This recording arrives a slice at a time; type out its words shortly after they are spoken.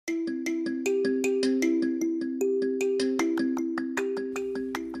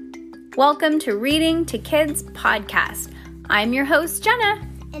Welcome to Reading to Kids podcast. I'm your host, Jenna.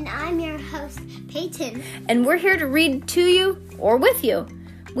 And I'm your host, Peyton. And we're here to read to you or with you.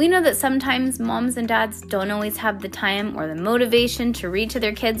 We know that sometimes moms and dads don't always have the time or the motivation to read to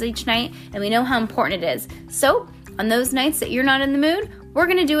their kids each night, and we know how important it is. So, on those nights that you're not in the mood, we're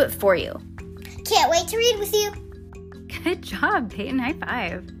going to do it for you. Can't wait to read with you. Good job, Peyton. High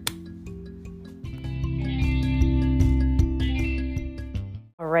five.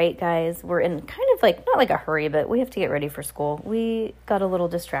 All right, guys, we're in kind of not like a hurry, but we have to get ready for school. We got a little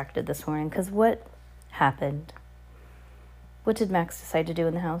distracted this morning because what happened? What did Max decide to do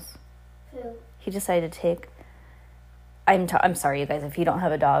in the house? Who? He decided to take... I'm sorry, you guys, if you don't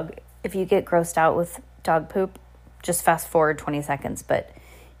have a dog, if you get grossed out with dog poop, just fast forward 20 seconds. But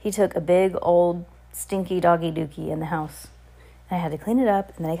he took a big, old, stinky doggy dookie in the house. And I had to clean it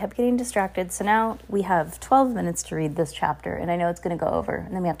up, and then I kept getting distracted. So now we have 12 minutes to read this chapter, and I know it's going to go over.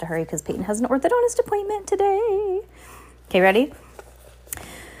 And then we have to hurry because Peyton has an orthodontist appointment today. Okay, ready?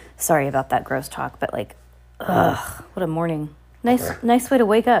 Sorry about that gross talk, but ugh, what a morning. Nice way to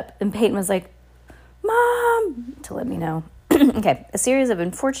wake up. And Peyton was like, Mom, to let me know. Okay, a series of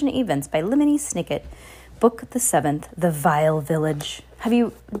unfortunate events by Lemony Snicket. Book the 7th, The Vile Village.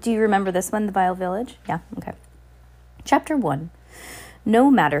 Do you remember this one, The Vile Village? Yeah, okay. Chapter 1.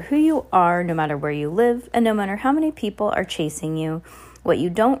 No matter who you are, no matter where you live, and no matter how many people are chasing you, what you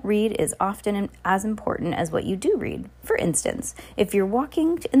don't read is often as important as what you do read. For instance, if you're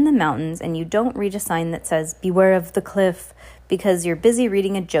walking in the mountains and you don't read a sign that says, "Beware of the cliff," because you're busy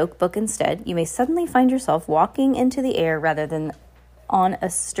reading a joke book instead, you may suddenly find yourself walking into the air rather than on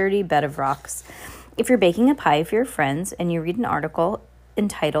a sturdy bed of rocks. If you're baking a pie for your friends and you read an article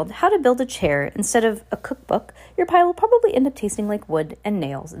entitled "How to Build a Chair" instead of a cookbook, your pie will probably end up tasting like wood and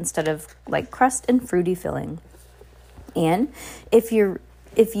nails instead of like crust and fruity filling. And if you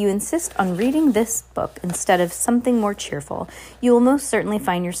insist on reading this book instead of something more cheerful, you will most certainly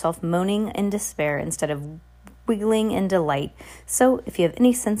find yourself moaning in despair instead of wiggling in delight. So if you have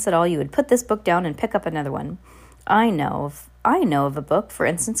any sense at all, you would put this book down and pick up another one. I know of a book, for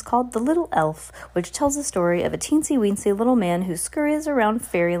instance, called The Little Elf, which tells the story of a teensy-weensy little man who scurries around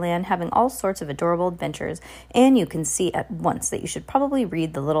fairyland having all sorts of adorable adventures, and you can see at once that you should probably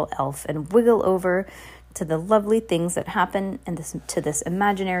read The Little Elf and wiggle over to the lovely things that happen to this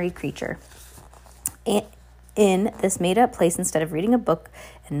imaginary creature. In this made-up place, instead of reading a book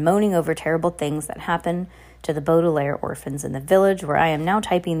and moaning over terrible things that happen to the Baudelaire orphans in the village where I am now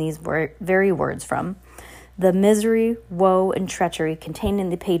typing these very words from. The misery, woe, and treachery contained in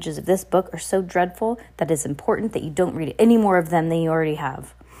the pages of this book are so dreadful that it is important that you don't read any more of them than you already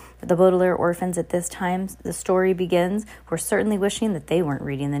have. For the Baudelaire orphans at this time the story begins were certainly wishing that they weren't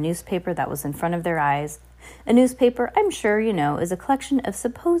reading the newspaper that was in front of their eyes. A newspaper, I'm sure you know, is a collection of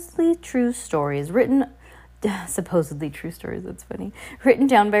supposedly true stories that's funny, written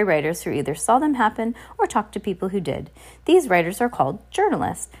down by writers who either saw them happen or talked to people who did. These writers are called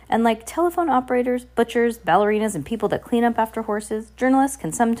journalists, and like telephone operators, butchers, ballerinas, and people that clean up after horses, journalists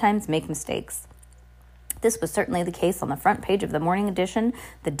can sometimes make mistakes. This was certainly the case on the front page of the morning edition,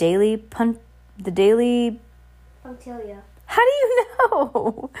 the Daily Punctilio. How do you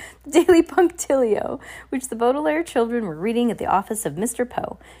know? The Daily Punctilio, which the Baudelaire children were reading at the office of Mr.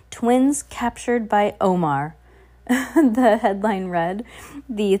 Poe. Twins captured by Omar. The headline read,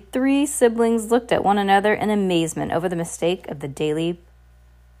 the three siblings looked at one another in amazement over the mistake of the Daily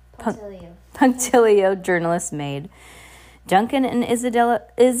Punctilio journalists made. Duncan and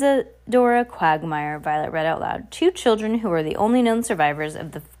Isadora Quagmire, Violet read out loud. 2 children who are the only known survivors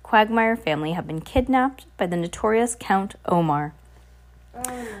of the Quagmire family have been kidnapped by the notorious Count Omar.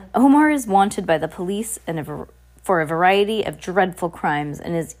 Omar is wanted by the police for a variety of dreadful crimes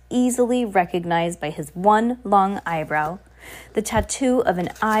and is easily recognized by his one long eyebrow, the tattoo of an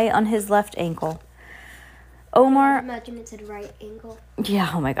eye on his left ankle. Omar... Imagine it said right ankle.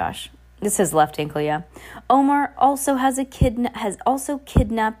 Yeah, oh my gosh. This is left ankle, yeah. Omar also has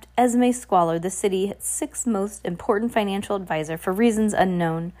kidnapped Esme Squalor, the city's 6th most important financial advisor, for reasons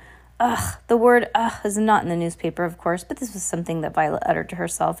unknown. Ugh, the word ugh is not in the newspaper, of course, but this was something that Violet uttered to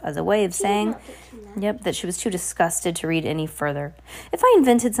herself as a way of saying, that she was too disgusted to read any further. If I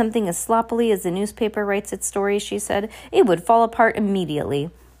invented something as sloppily as the newspaper writes its stories, she said, it would fall apart immediately.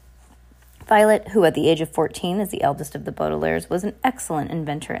 Violet, who at the age of 14 is the eldest of the Baudelaires, was an excellent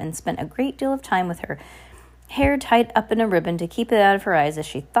inventor and spent a great deal of time with her hair tied up in a ribbon to keep it out of her eyes as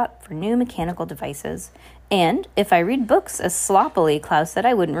she thought for new mechanical devices. And if I read books as sloppily, Klaus said,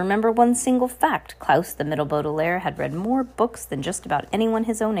 I wouldn't remember one single fact. Klaus, the middle Baudelaire, had read more books than just about anyone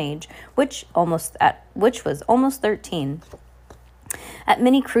his own age, which was almost 13. At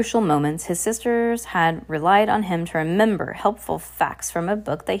many crucial moments, his sisters had relied on him to remember helpful facts from a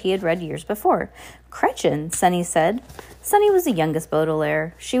book that he had read years before. "Gretchen," Sunny said. Sunny was the youngest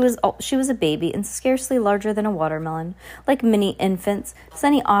Baudelaire. She was a baby and scarcely larger than a watermelon. Like many infants,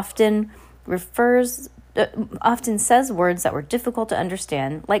 Sunny often says words that were difficult to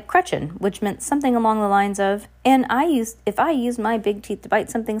understand, like Gretchen, which meant something along the lines of, if I used my big teeth to bite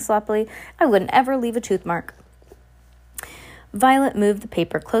something sloppily, I wouldn't ever leave a tooth mark. Violet moved the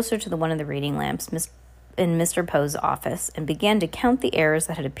paper closer to one of the reading lamps in Mr. Poe's office and began to count the errors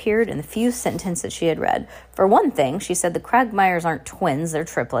that had appeared in the few sentences she had read. For one thing, she said the Quagmires aren't twins, they're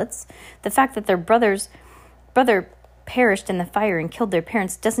triplets. The fact that their brother perished in the fire and killed their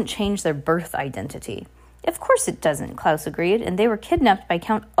parents doesn't change their birth identity. Of course it doesn't, Klaus agreed, and they were kidnapped by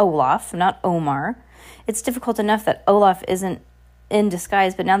Count Olaf, not Omar. It's difficult enough that Olaf isn't in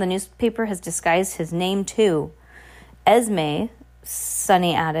disguise, but now the newspaper has disguised his name too. Esme,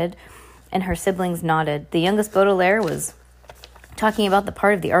 Sunny added, and her siblings nodded. The youngest Baudelaire was talking about the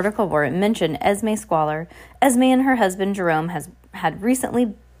part of the article where it mentioned Esme Squalor. Esme and her husband Jerome had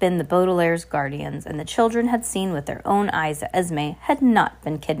recently been the Baudelaire's guardians, and the children had seen with their own eyes that Esme had not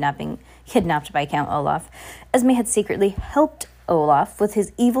been kidnapped by Count Olaf. Esme had secretly helped Olaf with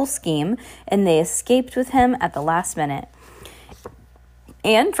his evil scheme, and they escaped with him at the last minute.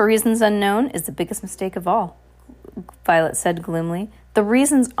 And, for reasons unknown, is the biggest mistake of all, Violet said gloomily. The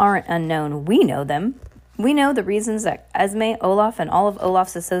reasons aren't unknown. We know them. We know the reasons that Esme, Olaf, and all of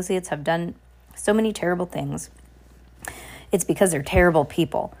Olaf's associates have done so many terrible things. It's because they're terrible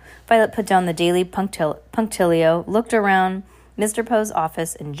people. Violet put down the daily punctilio, looked around Mr. Poe's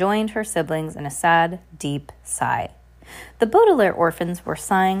office, and joined her siblings in a sad, deep sigh. The Baudelaire orphans were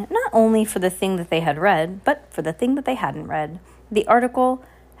sighing not only for the thing that they had read, but for the thing that they hadn't read. The article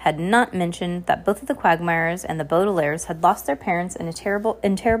had not mentioned that both of the Quagmires and the Baudelaires had lost their parents in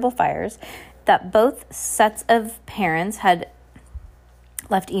terrible fires, that both sets of parents had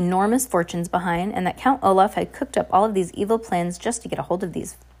left enormous fortunes behind, and that Count Olaf had cooked up all of these evil plans just to get a hold of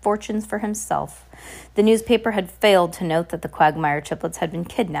these fortunes for himself. The newspaper had failed to note that the Quagmire triplets had been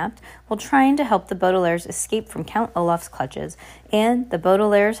kidnapped while trying to help the Baudelaires escape from Count Olaf's clutches, and the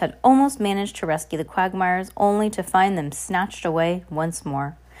Baudelaires had almost managed to rescue the Quagmires only to find them snatched away once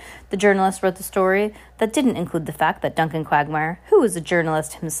more. The journalist wrote the story that didn't include the fact that Duncan Quagmire, who was a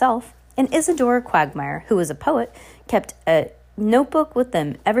journalist himself, and Isadora Quagmire, who was a poet, kept a notebook with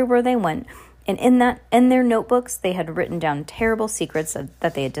them everywhere they went, and in their notebooks they had written down terrible secrets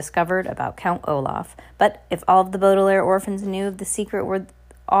that they had discovered about Count Olaf. But if all of the Baudelaire orphans knew of the secret,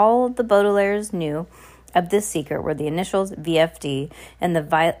 all of the Baudelaires knew of this secret were the initials VFD, and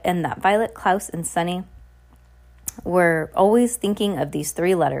that Violet, Klaus, and Sunny were always thinking of these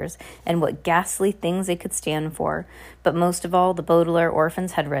three letters and what ghastly things they could stand for. But most of all, the Baudelaire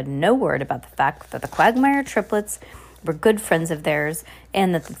orphans had read no word about the fact that the Quagmire triplets were good friends of theirs,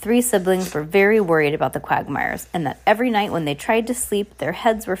 and that the three siblings were very worried about the Quagmires, and that every night when they tried to sleep, their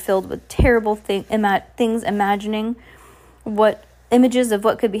heads were filled with terrible things, imagining images of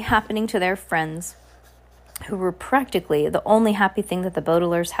what could be happening to their friends, who were practically the only happy thing that the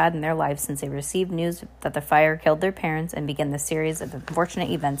Baudelaires had in their lives since they received news that the fire killed their parents and began the series of unfortunate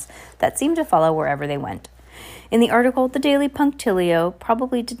events that seemed to follow wherever they went. In the article, the Daily Punctilio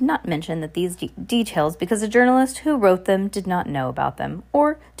probably did not mention that these details because the journalist who wrote them did not know about them,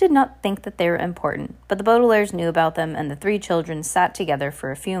 or did not think that they were important. But the Baudelaires knew about them, and the three children sat together for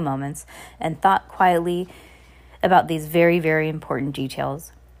a few moments and thought quietly about these very, very important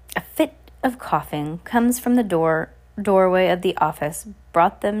details. A fit of coughing comes from the doorway of the office,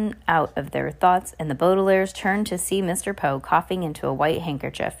 brought them out of their thoughts, and the Baudelaires turned to see Mr. Poe coughing into a white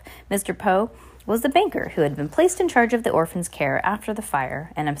handkerchief. Mr. Poe was the banker who had been placed in charge of the orphans' care after the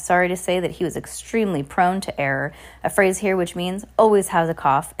fire, and I'm sorry to say that he was extremely prone to error, a phrase here which means always has a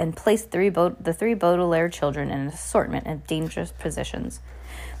cough, and placed the three Baudelaire children in an assortment of dangerous positions.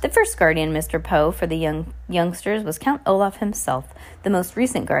 The first guardian, Mr. Poe, for the youngsters was Count Olaf himself. The most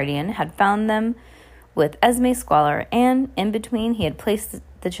recent guardian had found them with Esme Squalor, and in between he had placed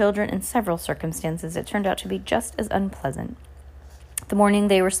the children in several circumstances that turned out to be just as unpleasant. The morning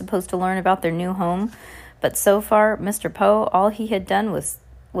they were supposed to learn about their new home, but so far, Mr. Poe, all he had done was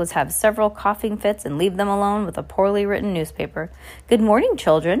have several coughing fits and leave them alone with a poorly written newspaper. "Good morning,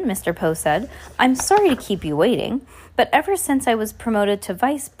 children," Mr. Poe said. "I'm sorry to keep you waiting, but ever since I was promoted to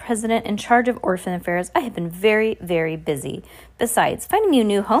vice president in charge of orphan affairs, I have been very, very busy. Besides, finding you a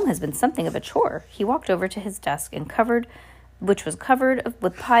new home has been something of a chore." He walked over to his desk which was covered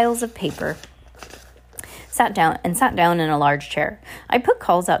with piles of paper. sat down in a large chair. I put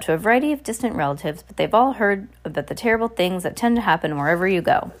calls out to a variety of distant relatives, but they've all heard about the terrible things that tend to happen wherever you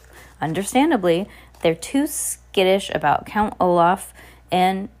go. Understandably, they're too skittish about Count Olaf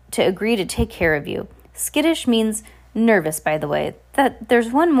and to agree to take care of you. Skittish means nervous, by the way. That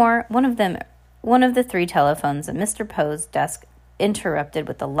there's one of the 3 telephones at Mr. Poe's desk interrupted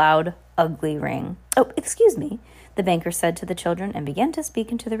with a loud, ugly ring. "Oh, excuse me," the banker said to the children and began to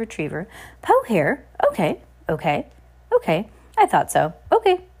speak into the retriever. "Poe here. Okay. I thought so.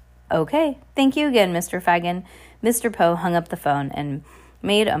 Okay. Thank you again, Mr. Fagin." Mr. Poe hung up the phone and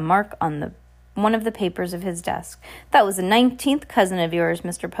made a mark on one of the papers of his desk. "That was the 19th cousin of yours,"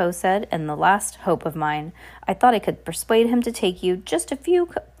 Mr. Poe said, "and the last hope of mine. I thought I could persuade him to take you just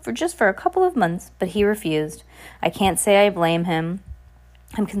for a couple of months, but he refused. I can't say I blame him.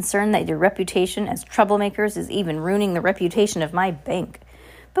 I'm concerned that your reputation as troublemakers is even ruining the reputation of my bank."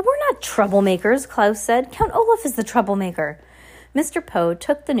 "But we're not troublemakers," Klaus said. "Count Olaf is the troublemaker." Mr. Poe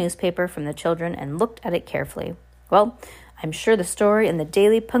took the newspaper from the children and looked at it carefully. "Well, I'm sure the story in the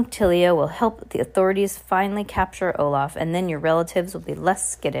Daily Punctilio will help the authorities finally capture Olaf, and then your relatives will be less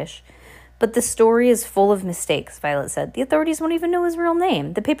skittish." "But the story is full of mistakes," Violet said. "The authorities won't even know his real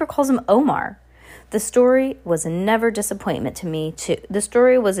name. The paper calls him Omar." The story was a disappointment to me, too,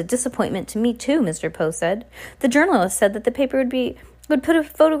 Mr. Poe said. "The journalist said that the paper would put a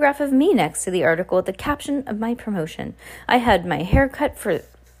photograph of me next to the article with the caption of my promotion. I had my hair cut for it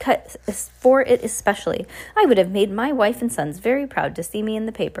especially. I would have made my wife and sons very proud to see me in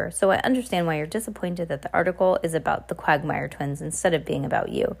the paper, so I understand why you're disappointed that the article is about the Quagmire twins instead of being about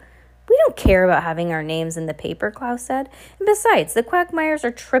you." "We don't care about having our names in the paper," Klaus said. "And besides, the Quagmires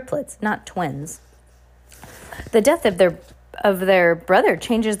are triplets, not twins. The death of their brother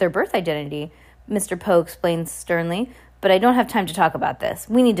changes their birth identity," Mr. Poe explained sternly. "But I don't have time to talk about this.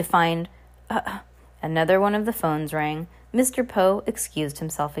 We need to find..." Another one of the phones rang. Mr. Poe excused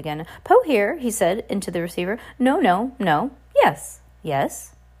himself again. "Poe here," he said into the receiver. No. Yes.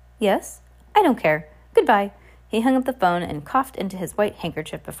 I don't care. Goodbye." He hung up the phone and coughed into his white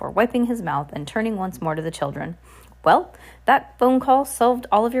handkerchief before wiping his mouth and turning once more to the children. "Well, that phone call solved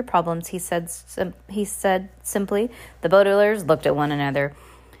all of your problems," he said simply. The Baudelaires looked at one another.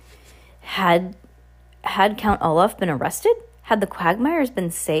 Had Count Olaf been arrested? Had the Quagmires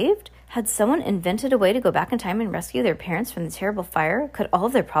been saved? Had someone invented a way to go back in time and rescue their parents from the terrible fire? Could all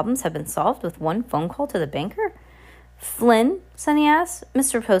of their problems have been solved with one phone call to the banker? "Flynn?" Sonny asked.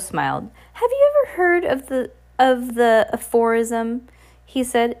 Mr. Poe smiled. "Have you ever heard of the aphorism?" he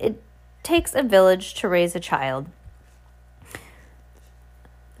said. "It takes a village to raise a child."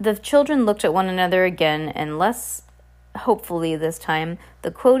 The children looked at one another again, and less hopefully this time.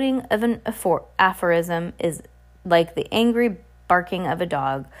 The quoting of an aphorism is like the angry barking of a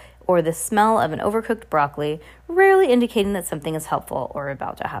dog or the smell of an overcooked broccoli, rarely indicating that something is helpful or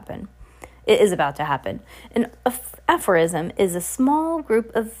about to happen. It is about to happen. An aphorism is a small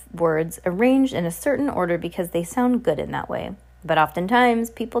group of words arranged in a certain order because they sound good in that way. But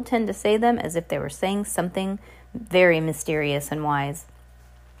oftentimes, people tend to say them as if they were saying something very mysterious and wise.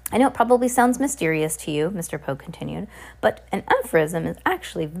 "I know it probably sounds mysterious to you," Mr. Poe continued, "but an aphorism is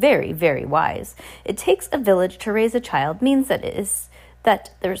actually very, very wise. It takes a village to raise a child means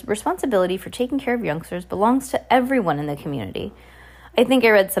that the responsibility for taking care of youngsters belongs to everyone in the community." I think I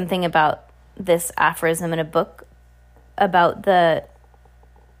read something about this aphorism in a book about the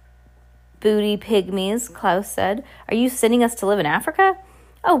booty pygmies, Klaus said. "Are you sending us to live in Africa?"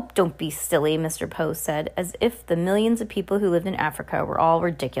 "Oh, don't be silly," Mr. Poe said, as if the millions of people who lived in Africa were all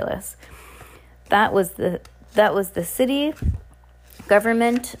ridiculous. That was the city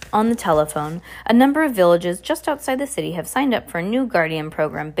government on the telephone. "A number of villages just outside the city have signed up for a new Guardian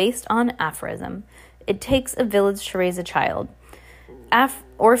program based on aphorism. It takes a village to raise a child.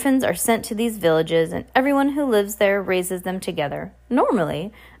 Orphans are sent to these villages, and everyone who lives there raises them together.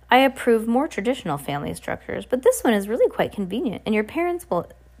 Normally, I approve more traditional family structures, but this one is really quite convenient, and your parents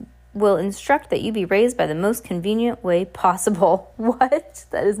will instruct that you be raised by the most convenient way possible." What?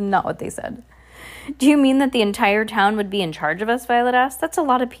 That is not what they said. "Do you mean that the entire town would be in charge of us?" Violet asked. "That's a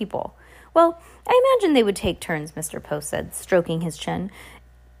lot of people." "Well, I imagine they would take turns," Mr. Poe said, stroking his chin.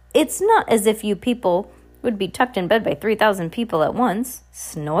 "It's not as if you people would be tucked in bed by 3,000 people at once."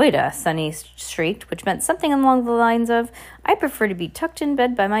 "Snoida," Sonny shrieked, which meant something along the lines of, "I prefer to be tucked in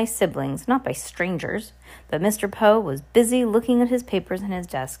bed by my siblings, not by strangers." But Mr. Poe was busy looking at his papers in his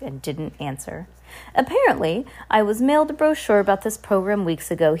desk and didn't answer. "Apparently, I was mailed a brochure about this program weeks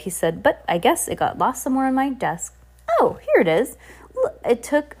ago," he said, "but I guess it got lost somewhere on my desk." "Oh, here it is.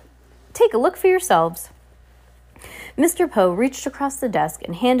 Take a look for yourselves." Mr. Poe reached across the desk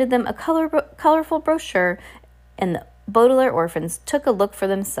and handed them a colorful brochure, and the Baudelaire orphans took a look for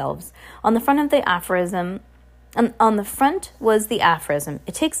themselves. On the front was the aphorism,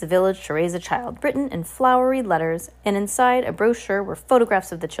 "It takes a village to raise a child," written in flowery letters, and inside a brochure were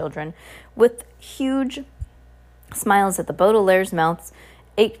photographs of the children, with huge smiles at the Baudelaire's mouths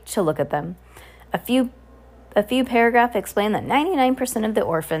ached to look at them. A few paragraphs explained that 99% of the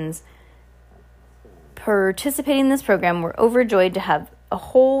orphans participating in this program were overjoyed to have a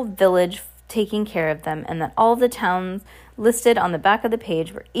whole village taking care of them, and that all of the towns listed on the back of the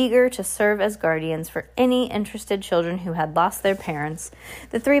page were eager to serve as guardians for any interested children who had lost their parents.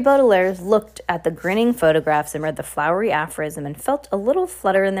 The three Baudelaires looked at the grinning photographs and read the flowery aphorism and felt a little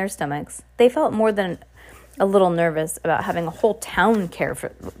flutter in their stomachs. They felt more than a little nervous about having a whole town care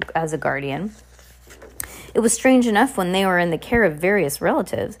for as a guardian. It was strange enough when they were in the care of various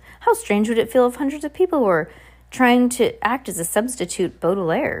relatives. How strange would it feel if hundreds of people were trying to act as a substitute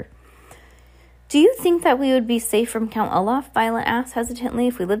Baudelaire? "Do you think that we would be safe from Count Olaf?" Violet asked hesitantly,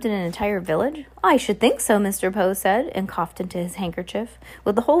 "if we lived in an entire village?" "I should think so," Mr. Poe said, and coughed into his handkerchief.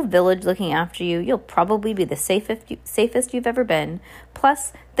 "With the whole village looking after you, you'll probably be the safest you've ever been.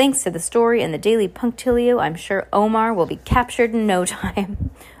 Plus, thanks to the story and the Daily Punctilio, I'm sure Omar will be captured in no time."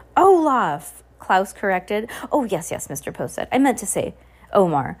 "Olaf," Klaus corrected. "Oh, yes, Mr. Poe said. I meant to say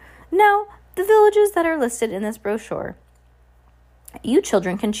Omar. Now, the villages that are listed in this brochure. You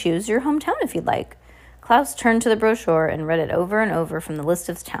children can choose your hometown if you'd like." Klaus turned to the brochure and read it over and over from the list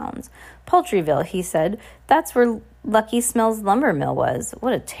of towns. "Poultryville," he said. "That's where Lucky Smell's lumber mill was.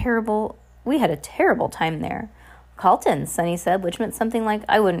 We had a terrible time there." "Calton," Sunny said, which meant something like,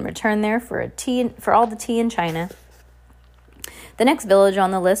 "I wouldn't return there for all the tea in China." The next village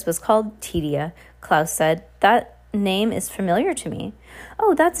on the list was called Tedia. Klaus said, "That name is familiar to me."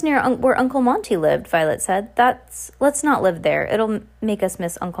 "Oh, that's near where Uncle Monty lived," Violet said. Let's not live there. It'll make us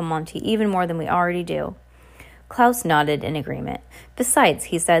miss Uncle Monty even more than we already do." Klaus nodded in agreement. "Besides,"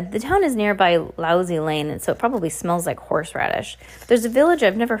 he said, "the town is nearby Lousy Lane, and so it probably smells like horseradish. There's a village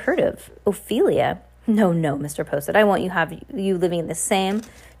I've never heard of, Ophelia." No, Mr. Poe said. "I want you living in the same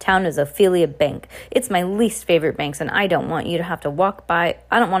town as Ophelia Bank. It's my least favorite banks, and I don't want to have to walk by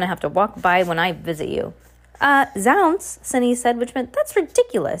when I visit you." "Zounce," Sunny said, which meant, "That's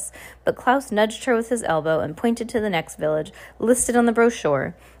ridiculous." But Klaus nudged her with his elbow and pointed to the next village listed on the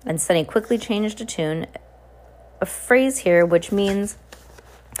brochure, and Sunny quickly changed a tune. A phrase here which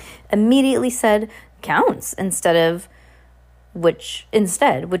immediately said "counts" which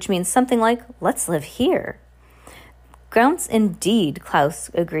means something like "let's live here." "Counts indeed," Klaus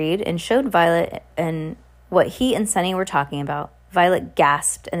agreed, and showed Violet and what he and Sunny were talking about. Violet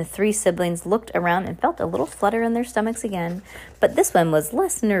gasped, and the three siblings looked around and felt a little flutter in their stomachs again. But this one was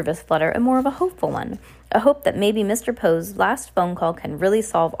less nervous flutter and more of a hopeful one. A hope that maybe Mr. Poe's last phone call can really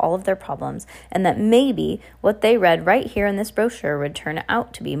solve all of their problems, and that maybe what they read right here in this brochure would turn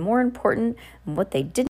out to be more important than what they didn't